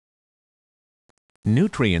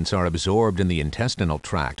Nutrients are absorbed in the intestinal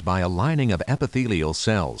tract by a lining of epithelial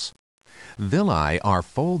cells. Villi are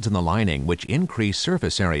folds in the lining which increase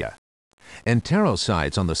surface area.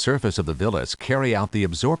 Enterocytes on the surface of the villus carry out the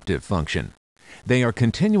absorptive function. They are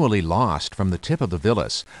continually lost from the tip of the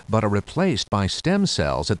villus, but are replaced by stem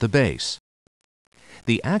cells at the base.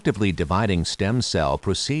 The actively dividing stem cell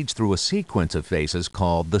proceeds through a sequence of phases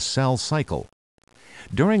called the cell cycle.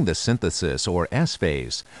 During the synthesis or S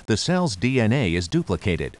phase, the cell's DNA is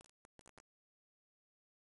duplicated.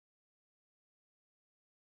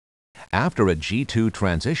 After a G2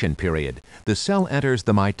 transition period, the cell enters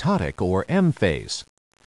the mitotic or M phase.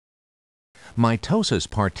 Mitosis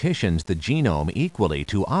partitions the genome equally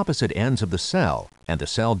to opposite ends of the cell, and the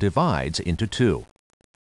cell divides into two.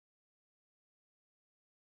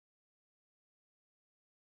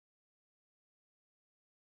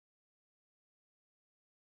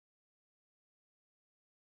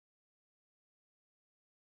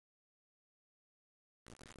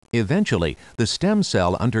 Eventually, the stem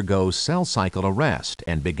cell undergoes cell cycle arrest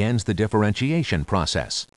and begins the differentiation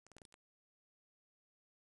process.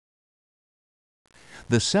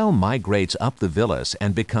 The cell migrates up the villus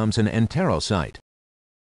and becomes an enterocyte.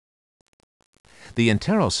 The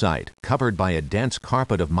enterocyte, covered by a dense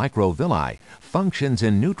carpet of microvilli, functions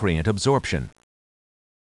in nutrient absorption.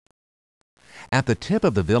 At the tip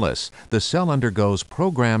of the villus, the cell undergoes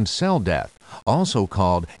programmed cell death, also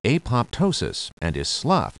called apoptosis, and is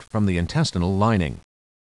sloughed from the intestinal lining.